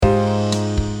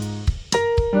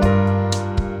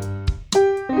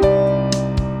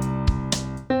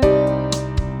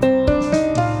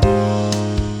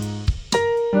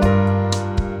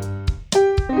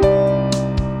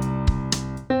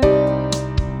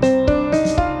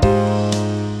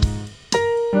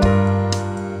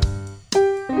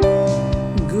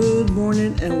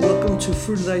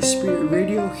Thy Spirit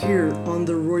Radio here on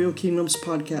the Royal Kingdoms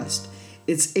podcast.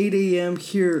 It's 8 a.m.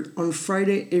 here on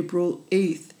Friday, April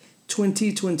 8th,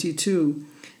 2022.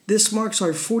 This marks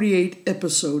our 48th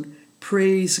episode.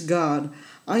 Praise God.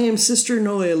 I am Sister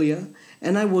Noelia,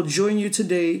 and I will join you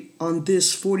today on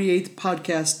this 48th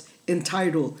podcast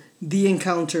entitled The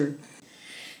Encounter.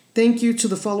 Thank you to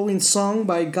the following song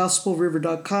by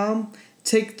GospelRiver.com,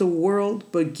 Take the World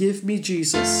But Give Me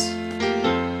Jesus.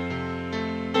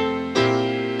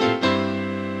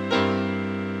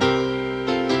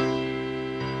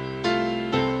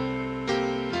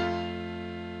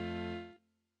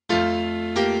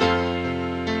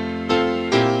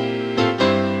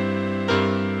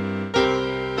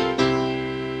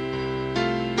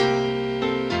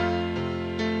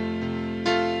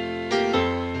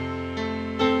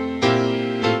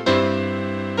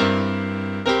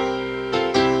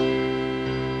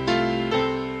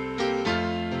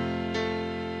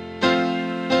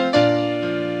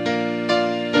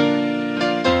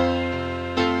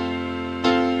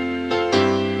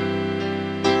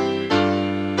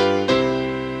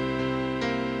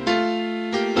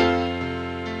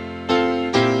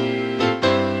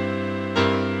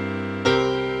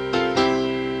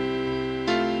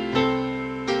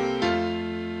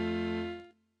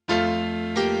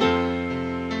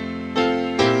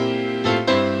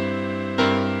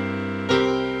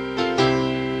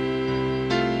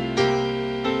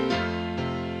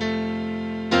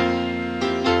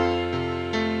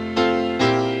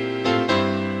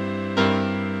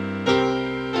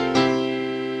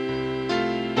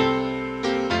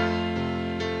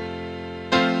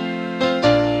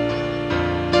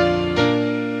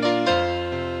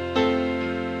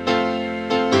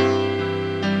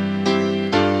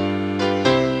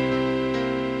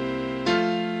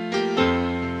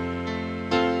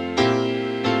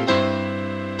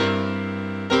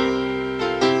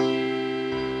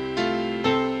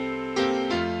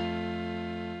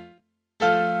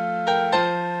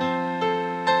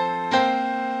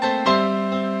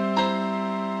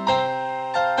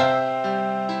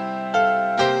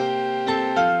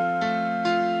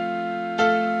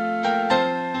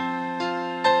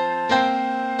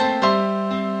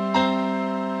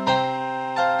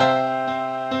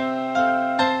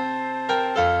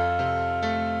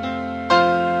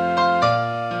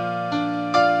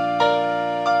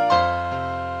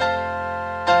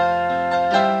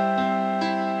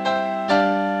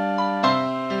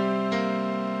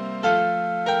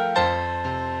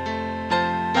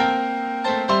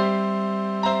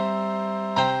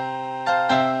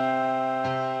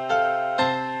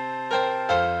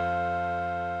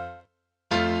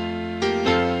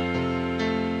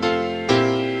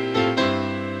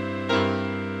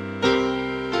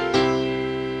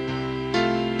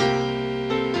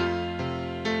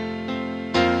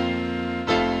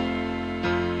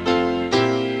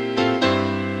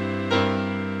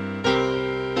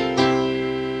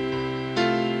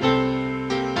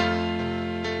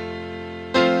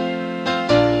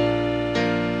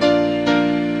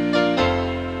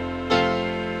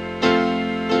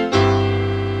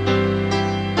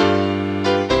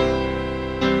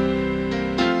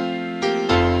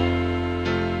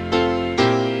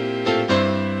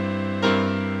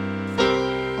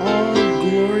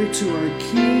 To our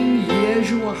King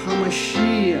Yeshua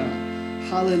HaMashiach.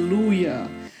 Hallelujah.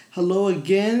 Hello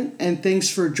again, and thanks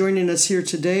for joining us here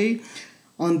today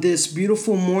on this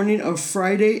beautiful morning of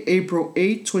Friday, April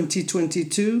 8,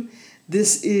 2022.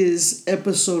 This is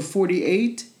episode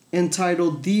 48,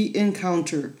 entitled The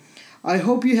Encounter. I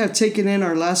hope you have taken in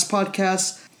our last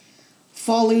podcast,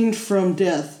 Falling from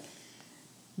Death.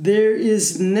 There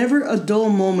is never a dull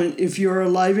moment if you are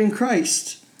alive in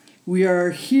Christ. We are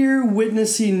here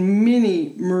witnessing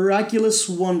many miraculous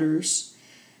wonders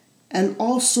and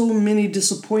also many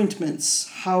disappointments.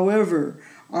 However,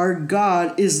 our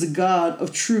God is the God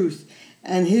of truth,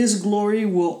 and His glory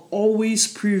will always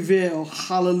prevail.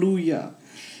 Hallelujah.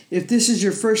 If this is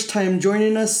your first time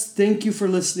joining us, thank you for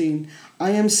listening.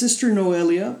 I am Sister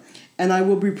Noelia, and I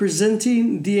will be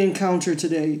presenting The Encounter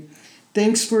today.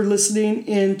 Thanks for listening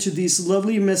in to these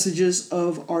lovely messages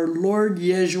of our Lord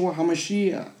Yeshua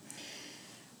HaMashiach.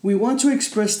 We want to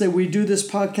express that we do this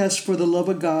podcast for the love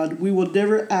of God. We will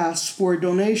never ask for a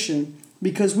donation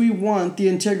because we want the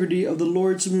integrity of the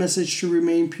Lord's message to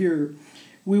remain pure.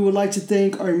 We would like to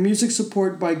thank our music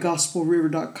support by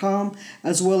GospelRiver.com,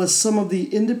 as well as some of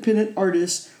the independent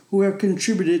artists who have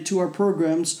contributed to our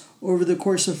programs over the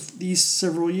course of these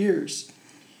several years.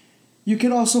 You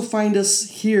can also find us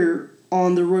here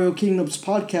on the Royal Kingdoms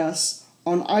podcast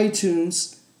on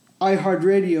iTunes,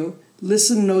 iHeartRadio,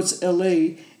 Listen Notes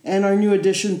LA, and our new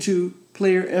addition to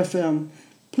Player FM.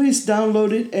 Please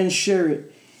download it and share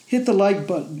it. Hit the like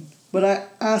button. But I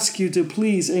ask you to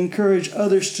please encourage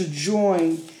others to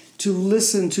join to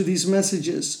listen to these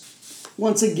messages.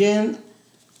 Once again,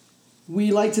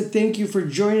 we like to thank you for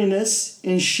joining us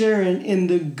and sharing in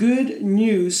the good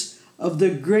news of the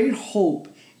great hope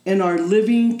in our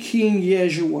living King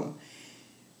Yeshua.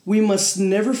 We must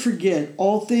never forget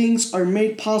all things are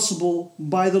made possible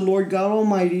by the Lord God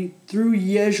Almighty through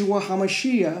Yeshua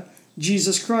HaMashiach,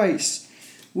 Jesus Christ.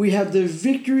 We have the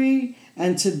victory,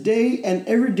 and today and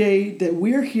every day that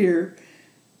we are here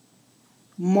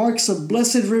marks a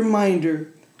blessed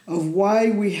reminder of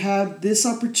why we have this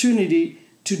opportunity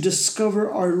to discover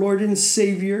our Lord and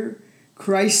Savior,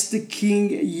 Christ the King,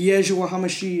 Yeshua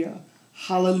HaMashiach.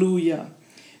 Hallelujah.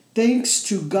 Thanks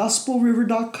to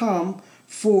GospelRiver.com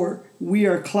for We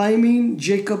Are Climbing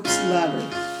Jacob's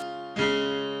Ladder.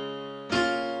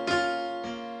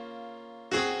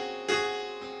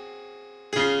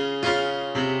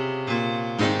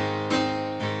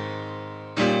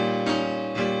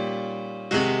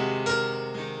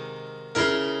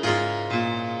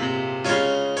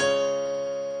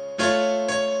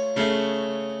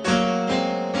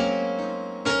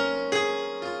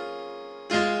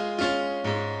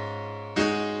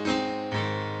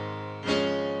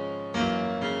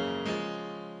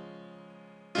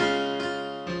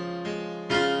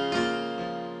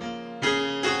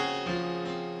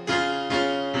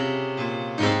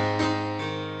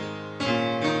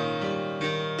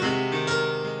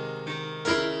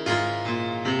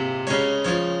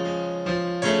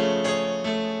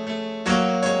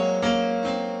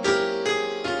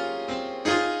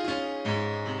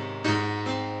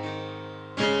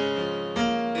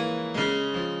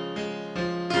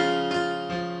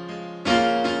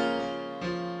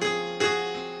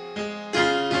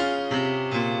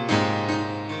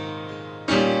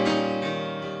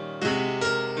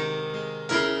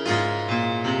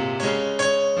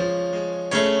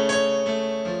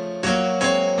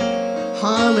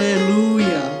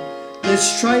 Hallelujah.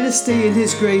 Let's try to stay in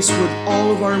His grace with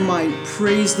all of our might.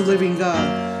 Praise the living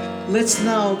God. Let's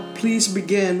now please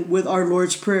begin with our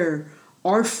Lord's Prayer.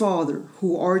 Our Father,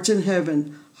 who art in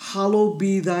heaven, hallowed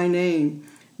be thy name.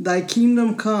 Thy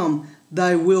kingdom come,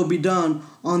 thy will be done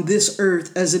on this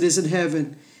earth as it is in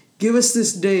heaven. Give us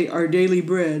this day our daily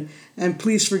bread, and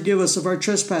please forgive us of our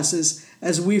trespasses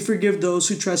as we forgive those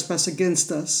who trespass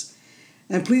against us.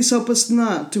 And please help us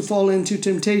not to fall into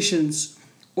temptations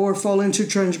or fall into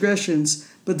transgressions,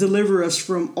 but deliver us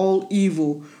from all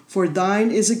evil. For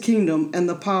thine is the kingdom and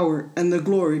the power and the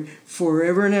glory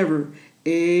forever and ever.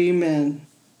 Amen.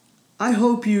 I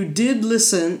hope you did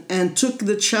listen and took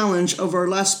the challenge of our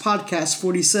last podcast,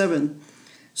 47.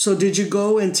 So did you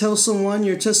go and tell someone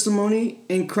your testimony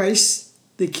in Christ,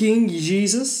 the King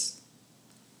Jesus?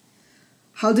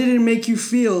 How did it make you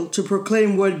feel to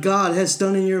proclaim what God has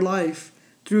done in your life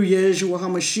through Yeshua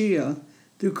HaMashiach,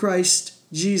 through Christ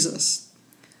Jesus?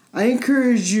 I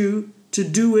encourage you to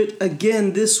do it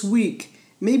again this week.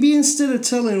 Maybe instead of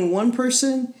telling one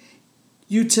person,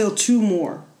 you tell two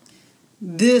more.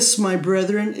 This, my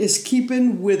brethren, is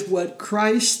keeping with what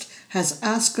Christ has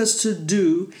asked us to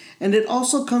do, and it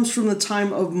also comes from the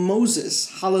time of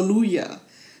Moses. Hallelujah.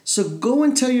 So go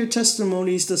and tell your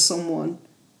testimonies to someone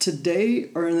today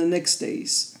or in the next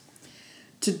days.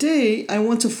 Today, I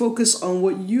want to focus on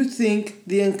what you think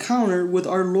the encounter with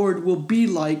our Lord will be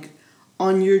like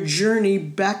on your journey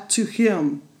back to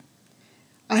Him.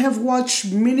 I have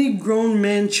watched many grown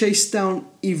men chase down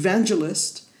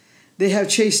evangelists. They have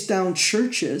chased down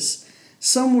churches.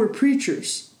 Some were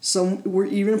preachers. Some were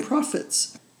even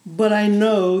prophets. But I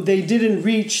know they didn't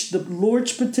reach the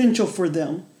Lord's potential for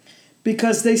them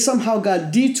because they somehow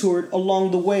got detoured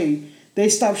along the way. They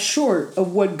stopped short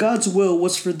of what God's will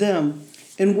was for them.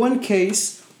 In one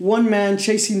case, one man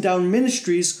chasing down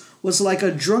ministries was like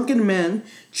a drunken man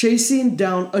chasing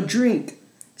down a drink.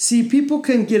 See, people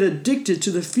can get addicted to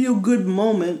the feel-good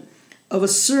moment of a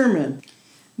sermon.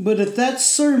 But if that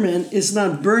sermon is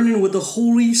not burning with the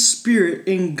Holy Spirit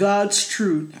in God's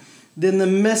truth, then the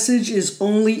message is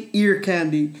only ear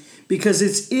candy because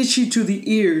it's itchy to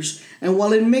the ears. And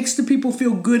while it makes the people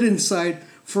feel good inside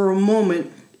for a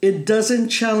moment, it doesn't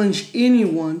challenge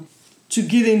anyone to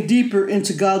get in deeper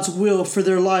into God's will for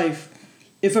their life.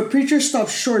 If a preacher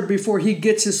stops short before he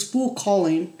gets his full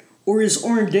calling or is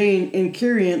ordained in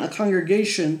carrying a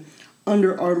congregation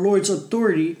under our Lord's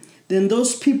authority, then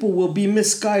those people will be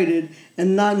misguided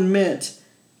and not met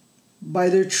by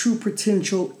their true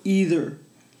potential either.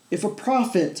 If a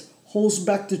prophet holds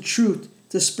back the truth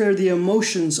to spare the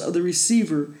emotions of the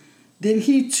receiver, then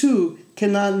he too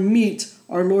cannot meet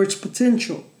our Lord's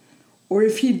potential. or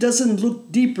if he doesn't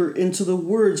look deeper into the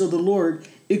words of the Lord,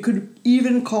 it could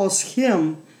even cause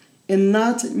him in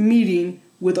not meeting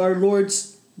with our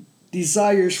Lord's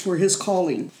desires for his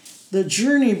calling. The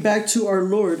journey back to our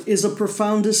Lord is a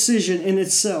profound decision in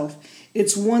itself.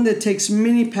 It's one that takes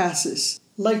many passes,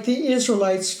 like the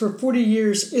Israelites for 40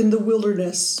 years in the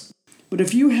wilderness. But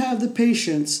if you have the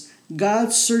patience,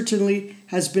 God certainly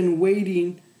has been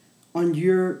waiting on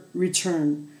your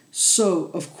return. So,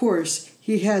 of course,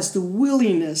 he has the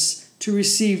willingness to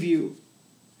receive you.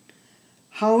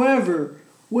 However,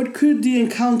 what could the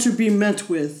encounter be met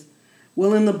with?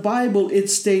 Well, in the Bible it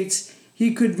states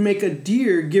he could make a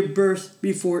deer give birth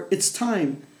before its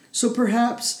time. So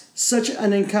perhaps such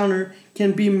an encounter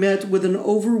can be met with an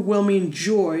overwhelming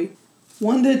joy,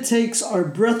 one that takes our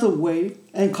breath away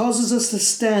and causes us to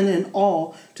stand in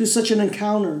awe to such an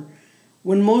encounter.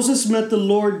 When Moses met the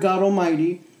Lord God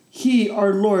Almighty, he,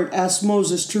 our Lord, asked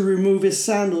Moses to remove his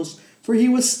sandals, for he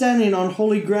was standing on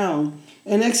holy ground.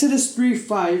 In Exodus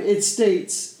 3:5 it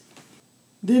states,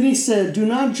 "Then he said, 'Do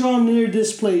not draw near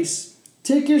this place.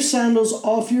 Take your sandals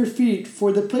off your feet,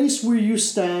 for the place where you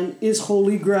stand is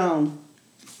holy ground.'"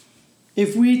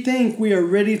 If we think we are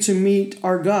ready to meet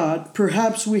our God,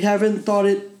 perhaps we haven't thought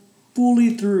it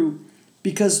fully through,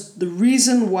 because the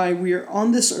reason why we are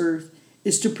on this earth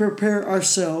is to prepare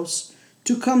ourselves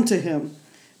to come to him.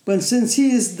 But since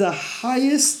he is the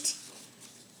highest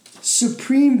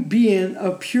supreme being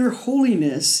of pure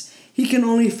holiness, he can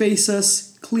only face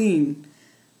us clean.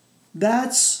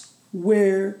 That's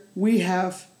where we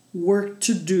have work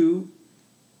to do,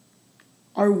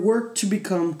 our work to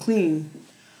become clean.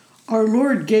 Our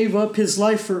Lord gave up his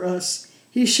life for us.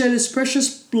 He shed his precious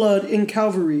blood in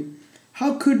Calvary.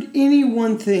 How could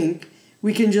anyone think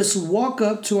we can just walk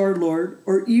up to our Lord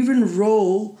or even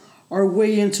roll our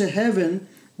way into heaven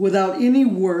without any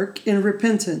work in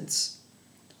repentance?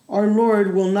 Our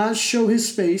Lord will not show his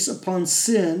face upon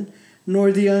sin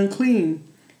nor the unclean,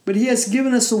 but he has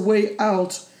given us a way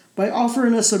out by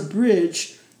offering us a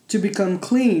bridge to become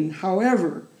clean.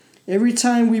 However, every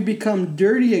time we become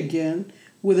dirty again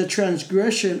with a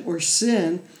transgression or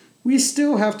sin, we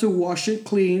still have to wash it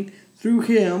clean through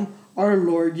him, our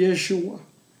Lord Yeshua.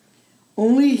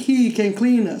 Only he can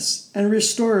clean us and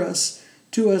restore us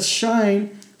to a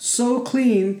shine so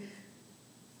clean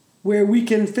where we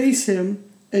can face him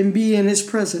and be in his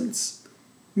presence.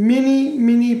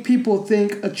 Many people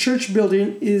think a church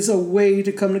building is a way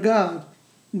to come to God.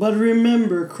 But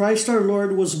remember, Christ our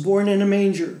Lord was born in a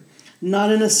manger,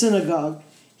 not in a synagogue.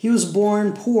 He was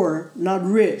born poor, not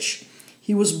rich.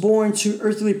 He was born to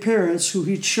earthly parents who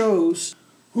he chose,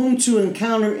 whom to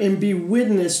encounter and be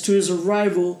witness to his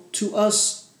arrival to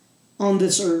us on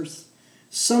this earth.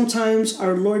 Sometimes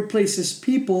our Lord places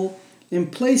people in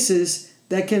places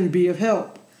that can be of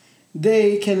help.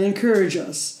 They can encourage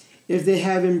us if they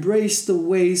have embraced the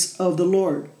ways of the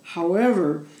Lord.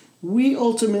 However, we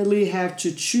ultimately have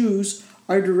to choose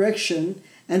our direction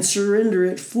and surrender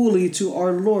it fully to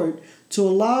our Lord to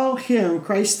allow him,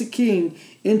 Christ the King,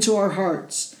 into our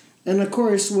hearts. And of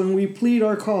course, when we plead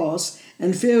our cause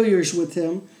and failures with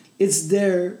him, it's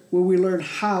there where we learn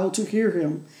how to hear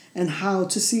him and how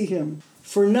to see him.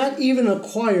 For not even a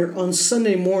choir on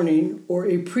Sunday morning or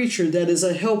a preacher that is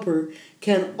a helper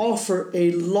can offer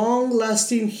a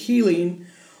long-lasting healing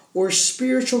or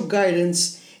spiritual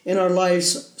guidance in our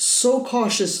lives so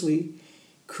cautiously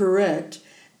correct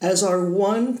as our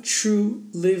one true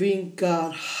living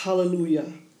God.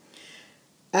 Hallelujah.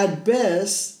 At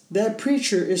best, that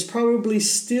preacher is probably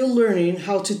still learning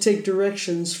how to take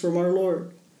directions from our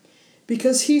Lord,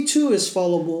 because he too is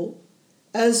fallible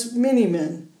as many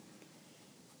men.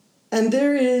 And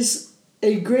there is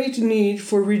a great need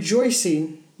for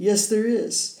rejoicing. Yes, there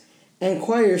is. And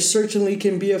choirs certainly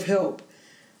can be of help.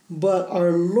 But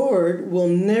our Lord will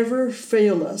never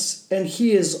fail us, and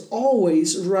he is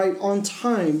always right on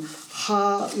time.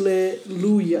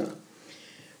 Hallelujah.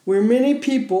 Where many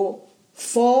people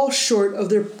fall short of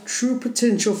their true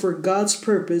potential for God's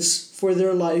purpose for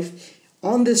their life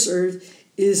on this earth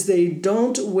is they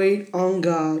don't wait on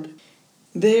God.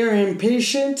 They are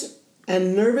impatient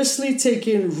and nervously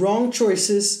taking wrong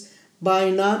choices by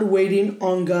not waiting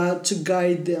on God to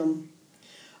guide them.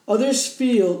 Others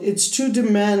feel it's too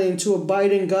demanding to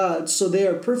abide in God, so they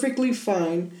are perfectly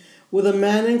fine with a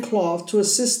man in cloth to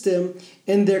assist them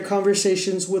in their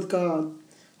conversations with God.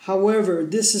 However,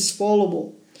 this is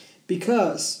fallible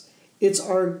because it's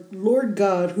our Lord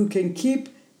God who can keep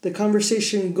the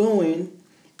conversation going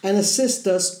and assist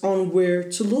us on where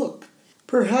to look.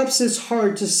 Perhaps it's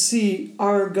hard to see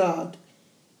our God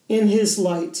in his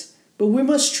light, but we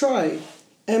must try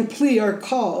and plead our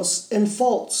cause and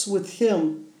faults with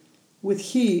him with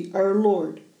He, our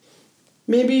Lord.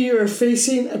 Maybe you are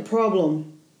facing a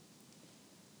problem.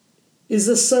 Is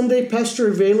the Sunday pastor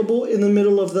available in the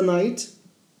middle of the night,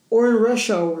 or in rush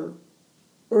hour,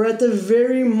 or at the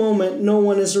very moment no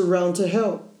one is around to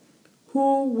help?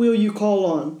 Who will you call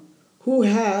on? Who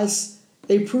has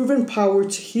a proven power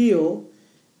to heal,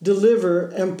 deliver,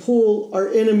 and pull our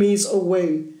enemies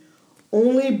away?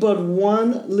 Only but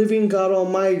one living God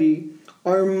Almighty,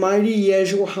 our mighty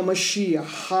Yeshua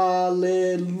HaMashiach.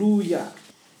 Hallelujah.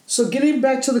 So getting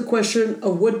back to the question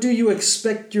of what do you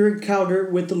expect your encounter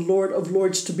with the Lord of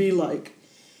Lords to be like?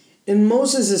 In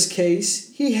Moses'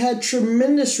 case, he had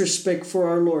tremendous respect for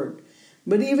our Lord,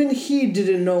 but even he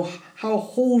didn't know how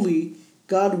holy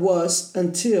God was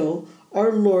until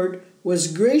our Lord was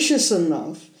gracious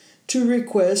enough to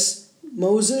request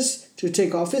Moses to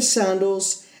take off his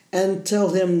sandals and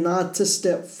tell him not to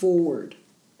step forward.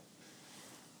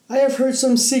 I have heard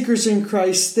some seekers in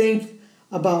Christ think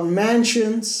about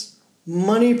mansions,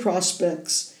 money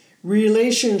prospects,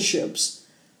 relationships,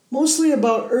 mostly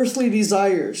about earthly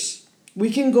desires. We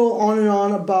can go on and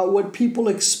on about what people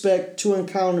expect to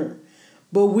encounter,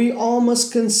 but we all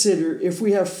must consider if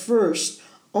we have first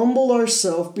humbled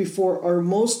ourselves before our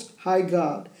Most High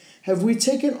God. Have we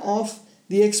taken off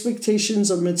the expectations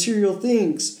of material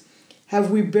things?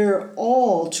 Have we bare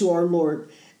all to our Lord?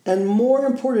 And more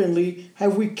importantly,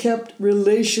 have we kept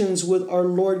relations with our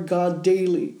Lord God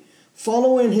daily,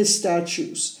 following His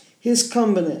statutes, His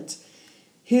covenant,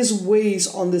 His ways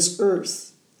on this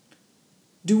earth?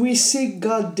 Do we seek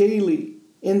God daily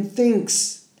in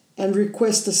thanks and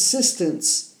request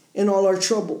assistance in all our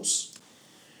troubles?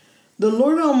 The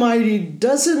Lord Almighty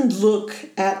doesn't look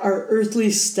at our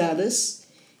earthly status.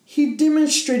 He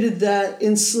demonstrated that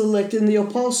in selecting the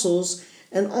apostles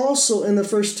and also in the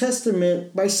First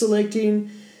Testament by selecting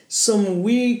some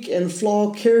weak and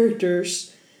flawed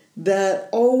characters that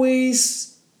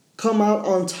always come out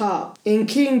on top. In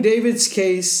King David's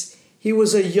case, he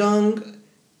was a young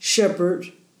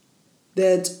shepherd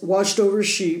that watched over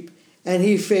sheep, and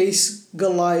he faced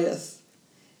Goliath.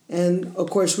 And of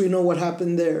course, we know what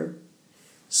happened there.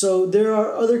 So there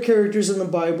are other characters in the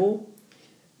Bible,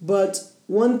 but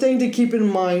one thing to keep in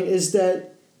mind is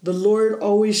that the Lord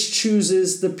always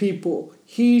chooses the people.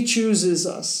 He chooses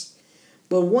us.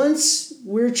 But once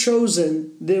we're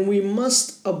chosen, then we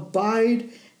must abide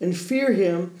and fear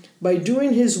Him by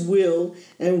doing His will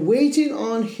and waiting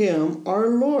on Him, our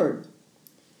Lord.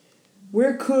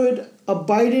 Where could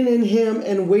abiding in Him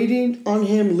and waiting on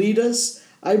Him lead us?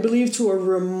 I believe to a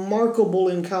remarkable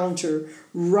encounter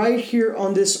right here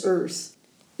on this earth.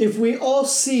 If we all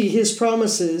see His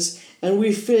promises and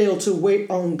we fail to wait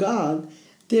on God,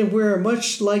 then we're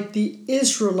much like the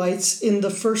Israelites in the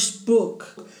first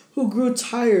book who grew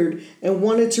tired and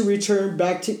wanted to return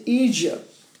back to Egypt.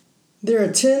 There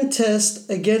are 10 tests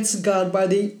against God by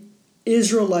the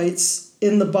Israelites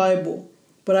in the Bible,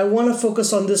 but I want to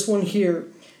focus on this one here.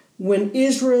 When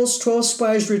Israel's 12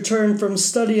 spies return from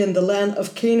studying the land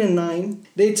of Canaan,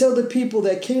 they tell the people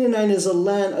that Canaan is a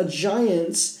land of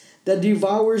giants that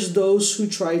devours those who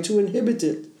try to inhabit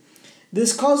it.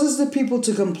 This causes the people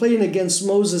to complain against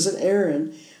Moses and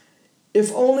Aaron.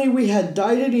 If only we had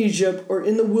died in Egypt or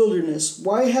in the wilderness.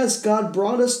 Why has God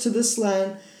brought us to this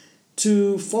land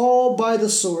to fall by the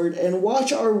sword and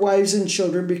watch our wives and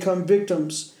children become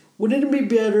victims? Wouldn't it be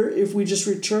better if we just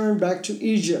returned back to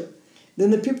Egypt?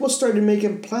 Then the people started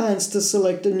making plans to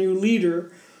select a new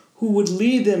leader who would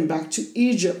lead them back to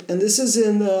Egypt. And this is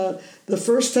in the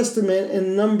First Testament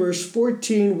in Numbers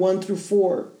 14, 1 through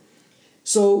 4.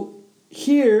 So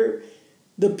here,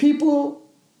 the people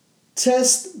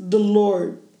test the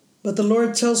Lord, but the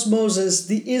Lord tells Moses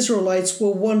the Israelites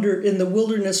will wander in the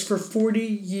wilderness for 40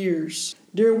 years,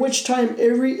 during which time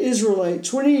every Israelite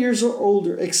 20 years or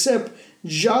older, except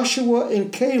Joshua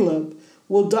and Caleb,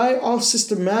 will die off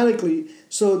systematically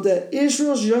so that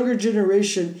Israel's younger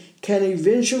generation can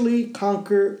eventually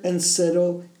conquer and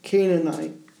settle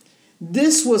Canaan.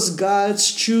 This was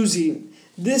God's choosing.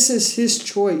 This is His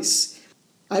choice.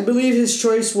 I believe His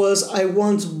choice was, I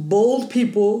want bold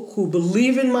people who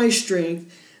believe in my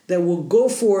strength that will go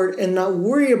forward and not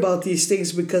worry about these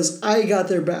things because I got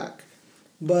their back.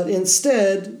 But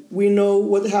instead, we know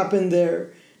what happened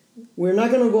there. We're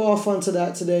not going to go off onto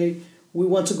that today. We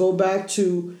want to go back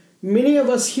to, many of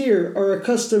us here are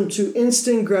accustomed to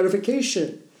instant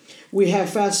gratification. We have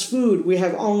fast food, we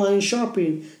have online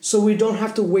shopping, so we don't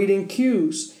have to wait in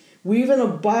queues. We even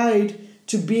abide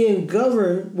to being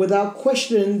governed without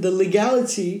questioning the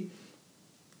legality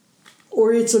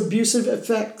or its abusive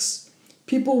effects.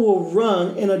 People will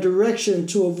run in a direction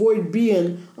to avoid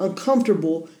being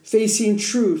uncomfortable facing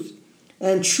truth.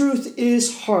 And truth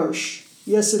is harsh.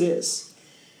 Yes, it is.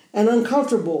 And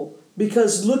uncomfortable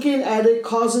because looking at it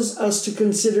causes us to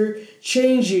consider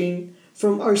changing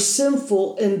from our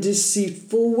sinful and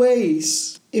deceitful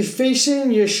ways. If facing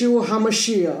Yeshua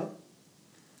HaMashiach,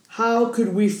 how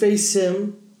could we face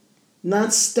him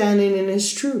not standing in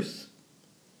his truth,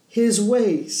 his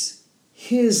ways,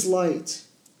 his light?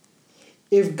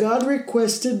 If God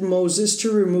requested Moses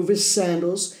to remove his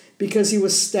sandals because he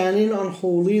was standing on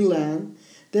holy land,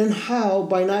 then how,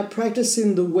 by not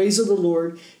practicing the ways of the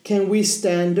Lord, can we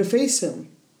stand to face him?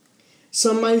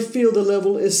 Some might feel the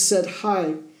level is set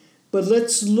high, but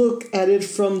let's look at it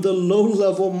from the low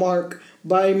level mark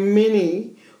by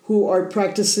many who are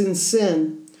practicing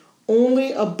sin,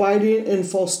 only abiding in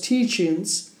false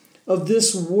teachings of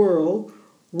this world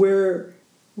where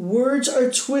words are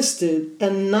twisted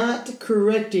and not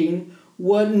correcting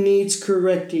what needs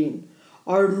correcting.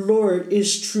 Our Lord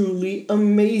is truly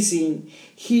amazing.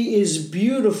 He is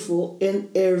beautiful in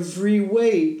every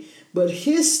way, but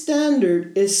his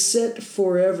standard is set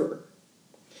forever.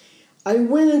 I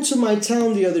went into my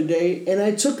town the other day and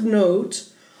I took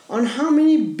note on how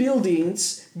many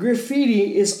buildings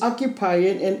graffiti is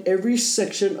occupying in every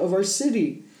section of our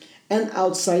city and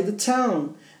outside the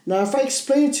town. Now, if I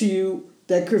explain to you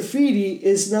that graffiti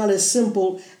is not as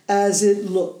simple as it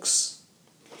looks,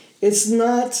 it's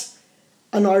not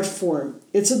an art form.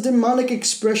 It's a demonic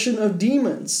expression of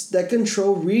demons that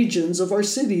control regions of our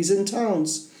cities and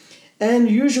towns. And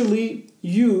usually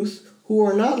youth who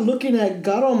are not looking at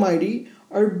God Almighty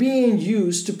are being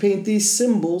used to paint these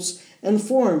symbols and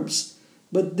forms.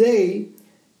 But they,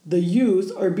 the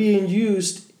youth, are being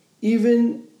used,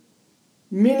 even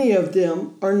many of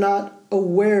them are not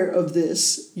aware of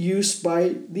this use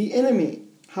by the enemy.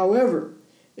 However,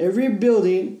 every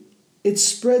building it's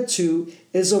spread to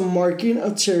is a marking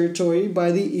of territory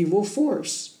by the evil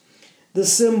force. The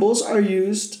symbols are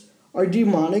used are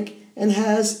demonic and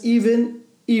has even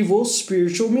evil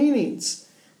spiritual meanings.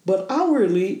 But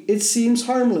outwardly, it seems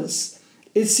harmless.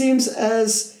 It seems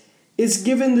as it's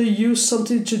given the youth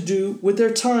something to do with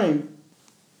their time.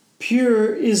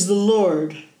 Pure is the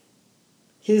Lord.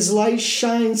 His light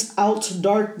shines out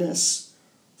darkness.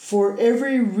 For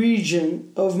every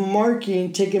region of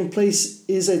marking taking place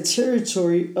is a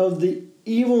territory of the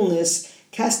evilness,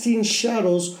 casting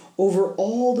shadows over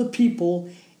all the people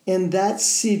in that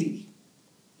city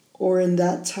or in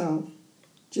that town.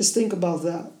 Just think about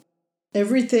that.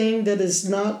 Everything that is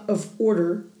not of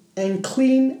order and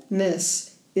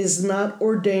cleanness is not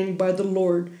ordained by the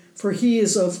Lord, for he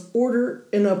is of order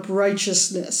and of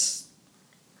righteousness.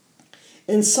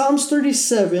 In Psalms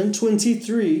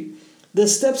 37:23, the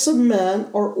steps of man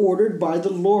are ordered by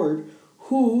the Lord,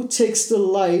 who takes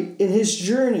delight in his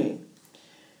journey.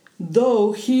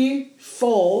 Though he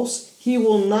falls, he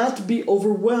will not be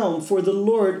overwhelmed, for the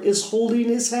Lord is holding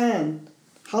his hand.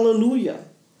 Hallelujah.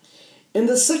 In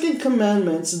the second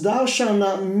commandment, thou shalt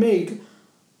not make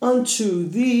unto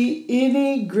thee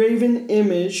any graven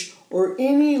image or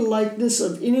any likeness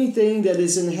of anything that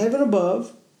is in heaven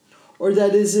above or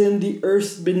that is in the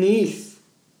earth beneath.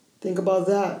 Think about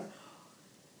that.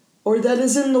 Or that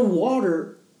is in the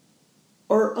water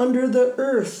or under the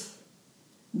earth.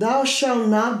 Thou shalt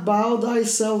not bow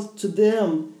thyself to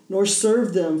them, nor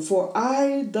serve them, for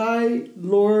I, thy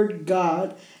Lord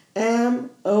God, am,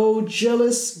 O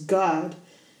jealous God,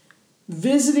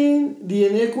 visiting the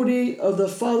iniquity of the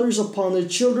fathers upon the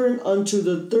children unto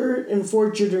the third and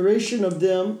fourth generation of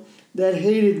them that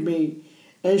hated me,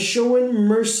 and showing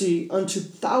mercy unto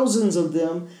thousands of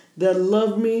them that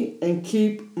love me and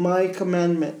keep my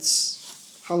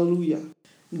commandments. Hallelujah.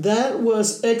 That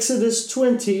was Exodus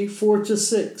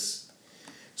 20:4-6.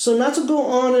 So not to go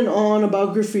on and on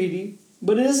about graffiti,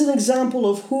 but it is an example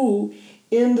of who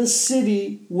in the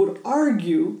city would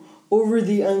argue over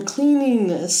the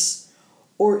uncleanliness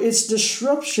or its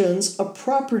disruptions of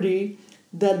property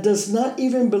that does not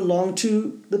even belong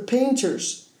to the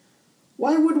painters.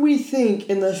 Why would we think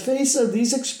in the face of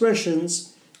these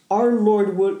expressions our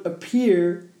Lord would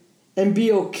appear and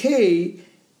be okay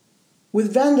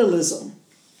with vandalism?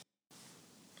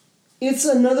 It's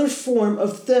another form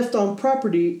of theft on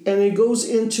property, and it goes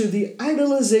into the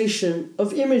idolization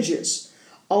of images.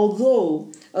 Although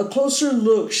a closer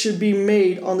look should be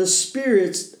made on the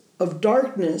spirits of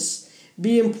darkness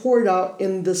being poured out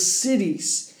in the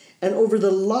cities and over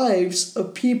the lives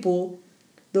of people,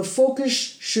 the focus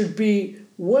should be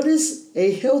what is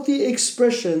a healthy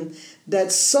expression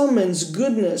that summons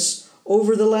goodness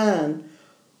over the land.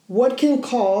 What can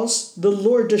cause the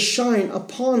Lord to shine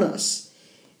upon us?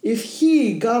 If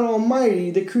he, God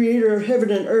Almighty, the creator of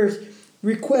heaven and earth,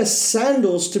 requests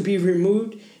sandals to be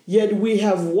removed, Yet we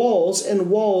have walls and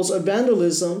walls of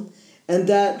vandalism and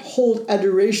that hold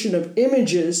adoration of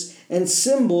images and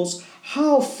symbols.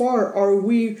 How far are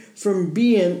we from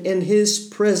being in His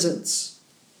presence?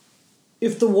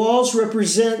 If the walls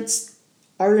represent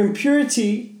our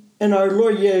impurity and our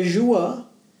Lord Yeshua,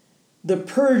 the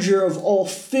purger of all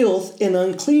filth and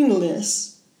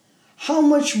uncleanness, how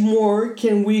much more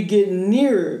can we get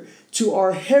nearer to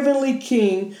our heavenly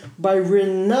King by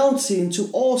renouncing to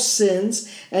all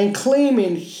sins and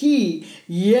claiming He,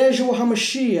 Yeshua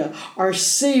HaMashiach, our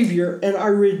Savior and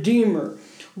our Redeemer?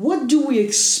 What do we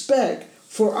expect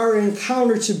for our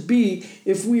encounter to be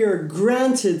if we are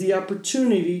granted the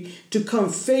opportunity to come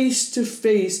face to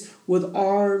face with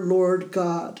our Lord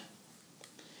God?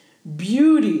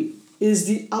 Beauty is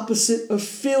the opposite of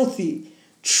filthy.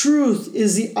 Truth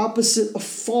is the opposite of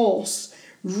false.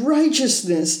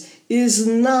 Righteousness is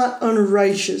not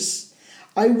unrighteous.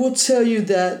 I will tell you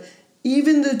that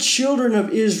even the children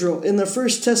of Israel in the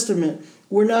First Testament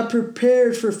were not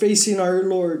prepared for facing our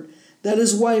Lord. That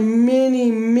is why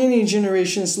many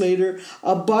generations later,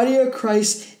 a body of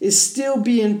Christ is still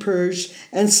being purged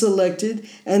and selected,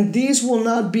 and these will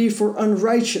not be for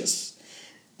unrighteous.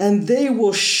 And they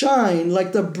will shine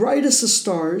like the brightest of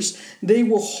stars. They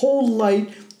will hold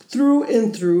light through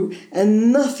and through,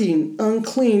 and nothing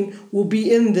unclean will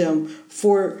be in them,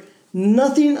 for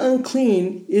nothing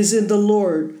unclean is in the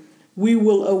Lord. We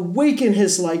will awaken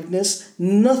His likeness,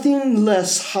 nothing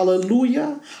less.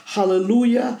 Hallelujah,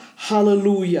 hallelujah,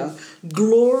 hallelujah.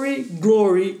 Glory,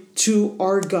 glory to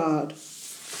our God.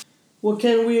 What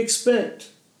can we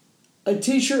expect? A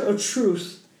teacher of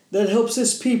truth that helps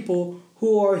His people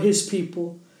who are His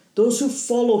people, those who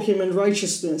follow Him in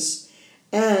righteousness,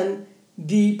 and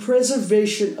the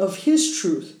preservation of His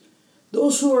truth,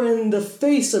 those who are in the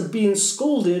face of being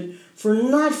scolded for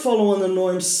not following the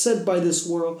norms set by this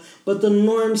world, but the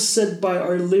norms set by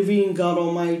our living God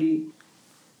Almighty.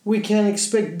 We can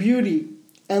expect beauty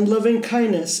and loving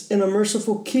kindness in a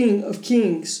merciful King of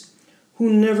Kings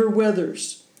who never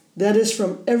withers. That is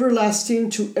from everlasting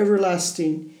to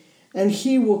everlasting, and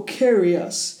He will carry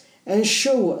us and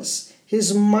show us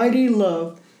His mighty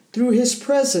love through His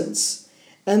presence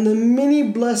and the many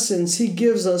blessings He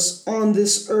gives us on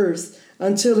this earth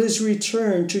until His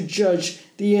return to judge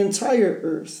the entire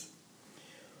earth.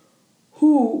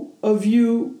 Who of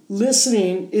you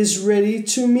listening is ready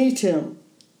to meet Him?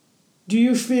 Do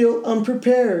you feel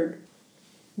unprepared?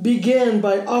 Begin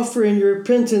by offering your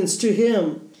repentance to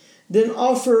Him. Then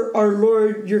offer our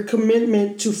Lord your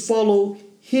commitment to follow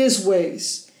His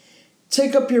ways.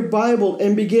 Take up your Bible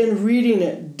and begin reading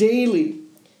it daily.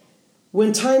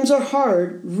 When times are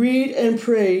hard, read and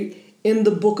pray in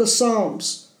the book of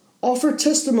Psalms. Offer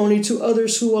testimony to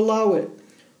others who allow it.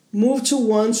 Move to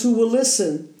ones who will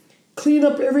listen. Clean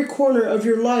up every corner of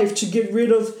your life to get rid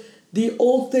of the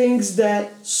old things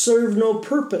that serve no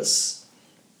purpose.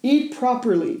 Eat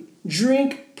properly.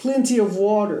 Drink plenty of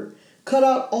water. Cut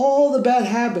out all the bad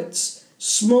habits: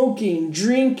 smoking,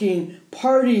 drinking,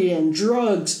 partying,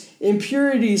 drugs,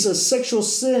 impurities of sexual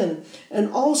sin, and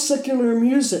all secular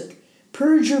music.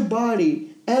 Purge your body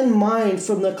and mind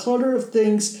from the clutter of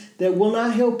things that will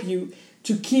not help you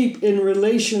to keep in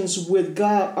relations with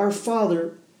God our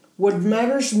Father. What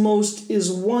matters most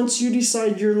is once you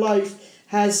decide your life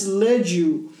has led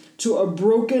you to a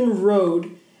broken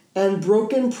road and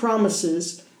broken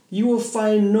promises, you will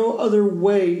find no other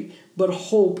way but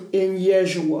hope in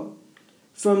Yeshua.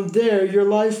 From there, your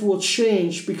life will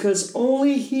change because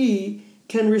only He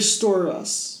can restore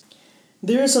us.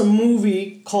 There's a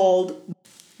movie called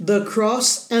The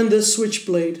Cross and the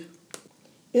Switchblade.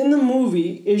 In the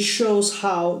movie, it shows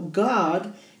how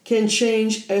God can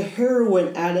change a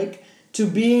heroin addict to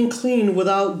being clean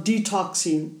without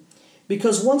detoxing.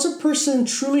 Because once a person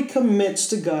truly commits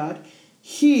to God,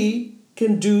 He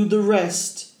can do the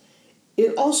rest.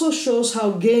 It also shows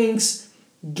how gangs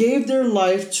gave their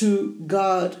life to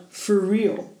God for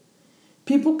real.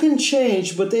 People can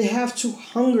change, but they have to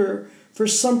hunger for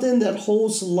something that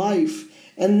holds life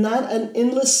and not an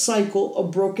endless cycle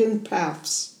of broken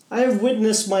paths. I have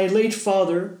witnessed my late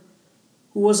father,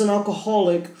 who was an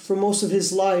alcoholic for most of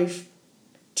his life,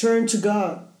 turn to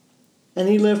God, and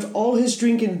he left all his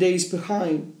drinking days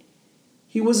behind.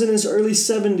 He was in his early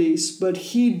 70s, but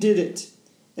he did it,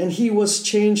 and he was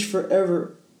changed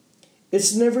forever.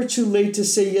 It's never too late to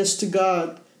say yes to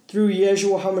God through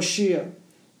Yeshua HaMashiach.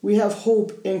 We have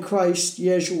hope in Christ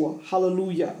Yeshua.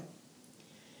 Hallelujah.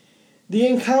 The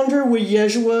encounter with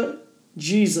Yeshua,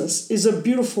 Jesus, is a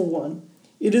beautiful one.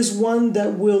 It is one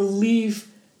that will leave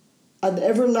an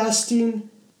everlasting,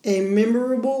 a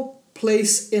memorable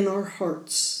place in our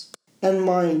hearts and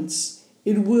minds.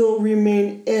 It will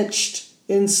remain etched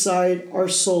inside our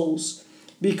souls.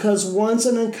 Because once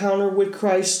an encounter with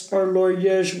Christ our Lord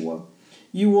Yeshua,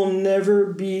 you will never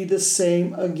be the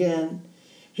same again.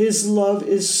 His love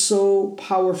is so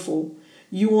powerful.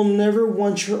 You will never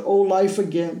want your old life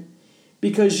again,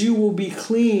 because you will be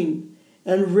clean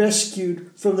and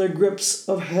rescued from the grips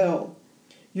of hell.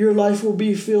 Your life will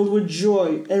be filled with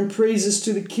joy and praises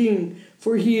to the King,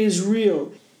 for He is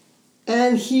real,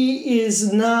 and He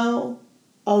is now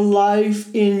alive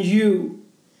in you.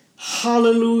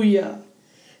 Hallelujah.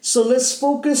 So let's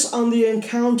focus on the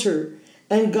encounter,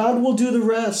 and God will do the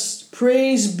rest.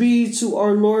 Praise be to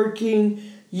our Lord King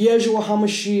Yeshua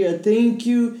HaMashiach. Thank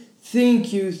you,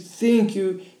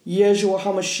 Yeshua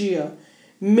HaMashiach.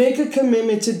 Make a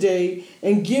commitment today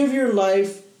and give your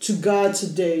life to God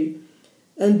today.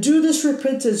 And do this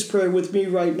repentance prayer with me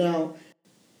right now.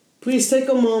 Please take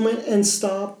a moment and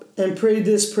stop and pray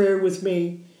this prayer with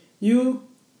me. You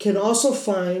can also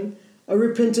find a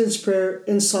repentance prayer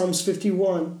in Psalms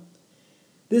 51.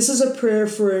 This is a prayer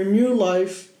for a new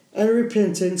life and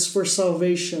repentance for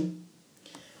salvation.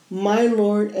 My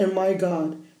Lord and my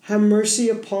God, have mercy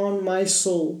upon my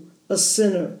soul, a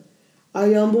sinner.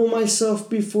 I humble myself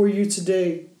before you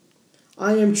today.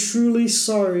 I am truly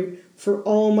sorry for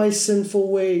all my sinful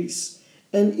ways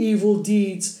and evil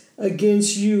deeds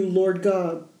against you, Lord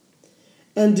God,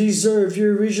 and deserve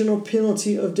your original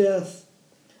penalty of death.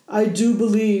 I do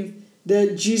believe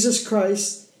that Jesus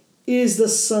Christ is the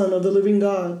Son of the living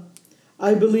God.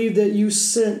 I believe that you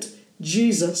sent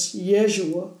Jesus,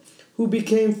 Yeshua, who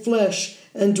became flesh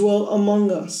and dwelt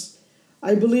among us.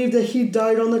 I believe that He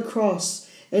died on the cross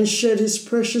and shed His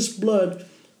precious blood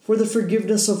for the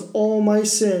forgiveness of all my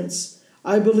sins.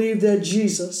 I believe that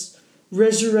Jesus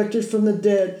resurrected from the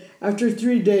dead after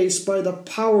 3 days by the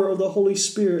power of the Holy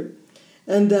Spirit,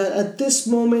 and that at this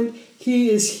moment He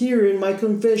is hearing my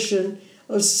confession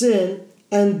of sin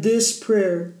and this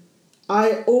prayer.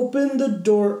 I open the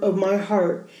door of my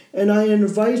heart and I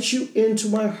invite you into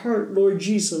my heart, Lord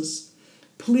Jesus.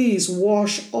 Please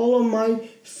wash all of my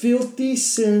filthy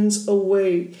sins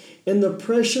away in the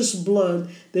precious blood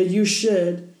that you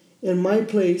shed in my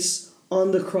place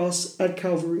on the cross at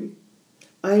Calvary.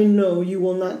 I know you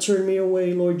will not turn me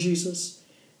away, Lord Jesus.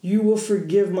 You will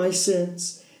forgive my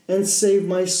sins and save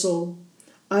my soul.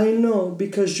 I know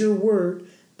because your word,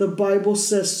 the Bible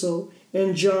says so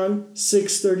in John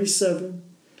 6:37.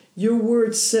 Your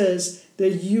word says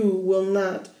that you will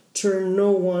not turn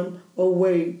no one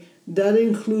away. That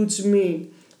includes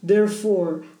me.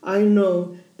 Therefore, I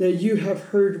know that you have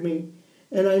heard me,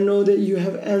 and I know that you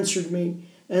have answered me,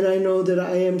 and I know that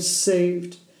I am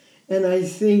saved. And I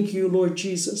thank you, Lord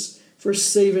Jesus, for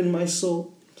saving my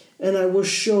soul. And I will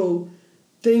show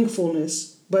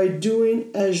thankfulness by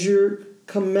doing as your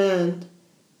command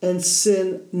and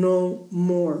sin no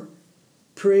more.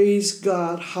 Praise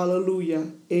God.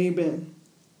 Hallelujah. Amen.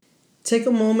 Take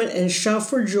a moment and shout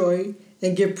for joy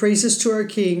and give praises to our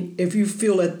King if you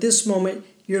feel at this moment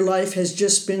your life has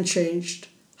just been changed.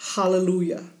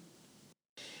 Hallelujah.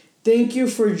 Thank you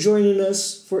for joining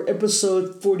us for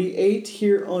episode 48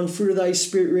 here on Fruit of Thy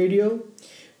Spirit Radio.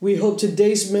 We hope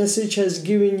today's message has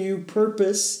given you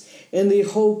purpose and the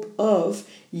hope of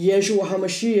Yeshua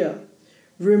HaMashiach.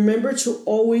 Remember to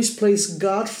always place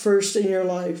God first in your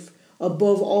life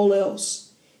above all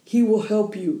else. He will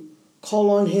help you.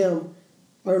 Call on Him,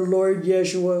 our Lord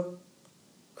Yeshua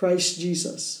Christ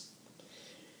Jesus.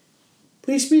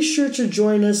 Please be sure to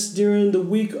join us during the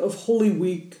week of Holy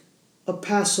Week of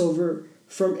Passover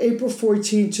from April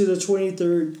 14th to the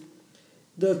 23rd,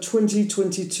 the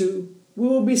 2022. We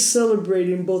will be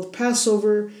celebrating both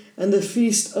Passover and the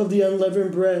Feast of the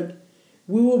Unleavened Bread.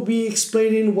 We will be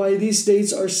explaining why these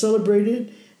dates are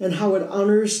celebrated and how it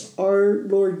honors our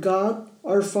Lord God,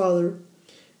 our Father.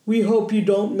 We hope you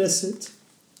don't miss it.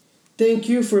 Thank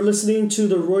you for listening to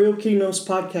the Royal Kingdoms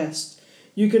podcast.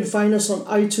 You can find us on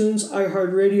iTunes,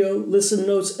 iHeartRadio, Listen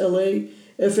Notes LA,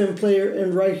 FM Player,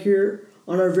 and right here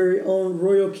on our very own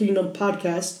Royal Kingdom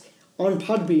podcast on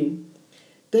Podbean.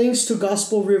 Thanks to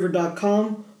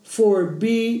GospelRiver.com for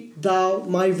Be Thou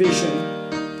My Vision.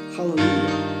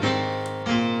 Hallelujah.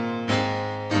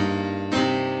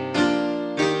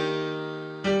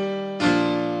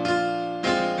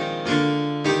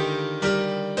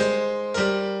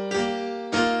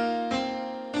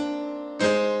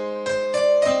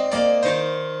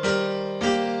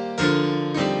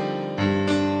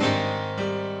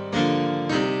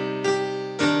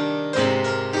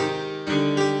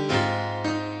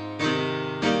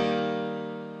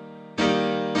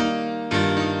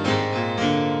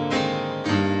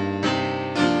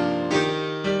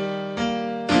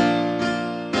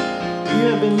 You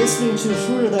have been listening to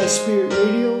Fruit of Thy Spirit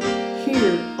Radio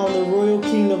here on the Royal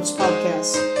Kingdoms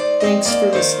Podcast. Thanks for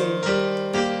listening.